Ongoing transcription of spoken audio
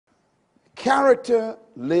Character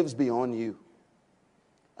lives beyond you.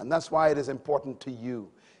 And that's why it is important to you.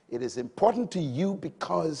 It is important to you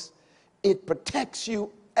because it protects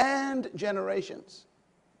you and generations.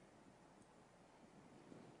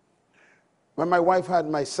 When my wife had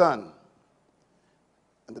my son,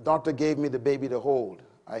 and the doctor gave me the baby to hold,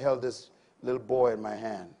 I held this little boy in my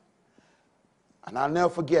hand. And I'll never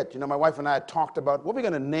forget, my wife and I had talked about what we're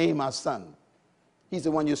going to name our son. He's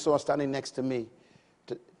the one you saw standing next to me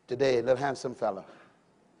today, a little handsome fella.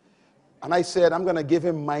 And I said, I'm going to give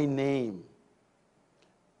him my name.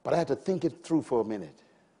 But I had to think it through for a minute.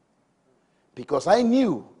 Because I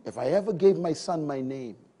knew if I ever gave my son my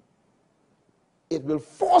name, it will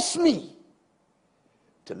force me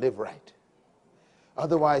to live right.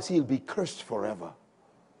 Otherwise, he'll be cursed forever.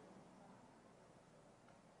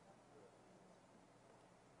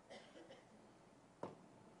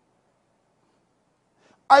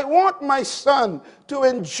 I want my son to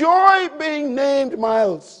enjoy being named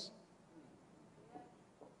Myles.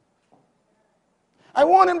 I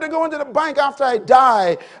want him to go into the bank after I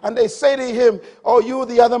die and they say to him, oh, you were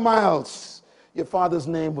the other Myles. Your father's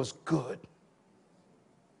name was good.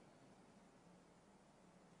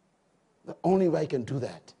 The only way I can do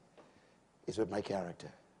that is with my character.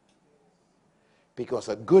 Because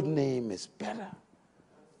a good name is better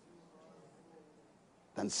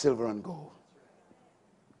than silver and gold.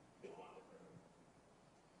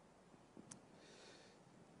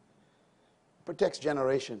 Protects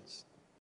generations.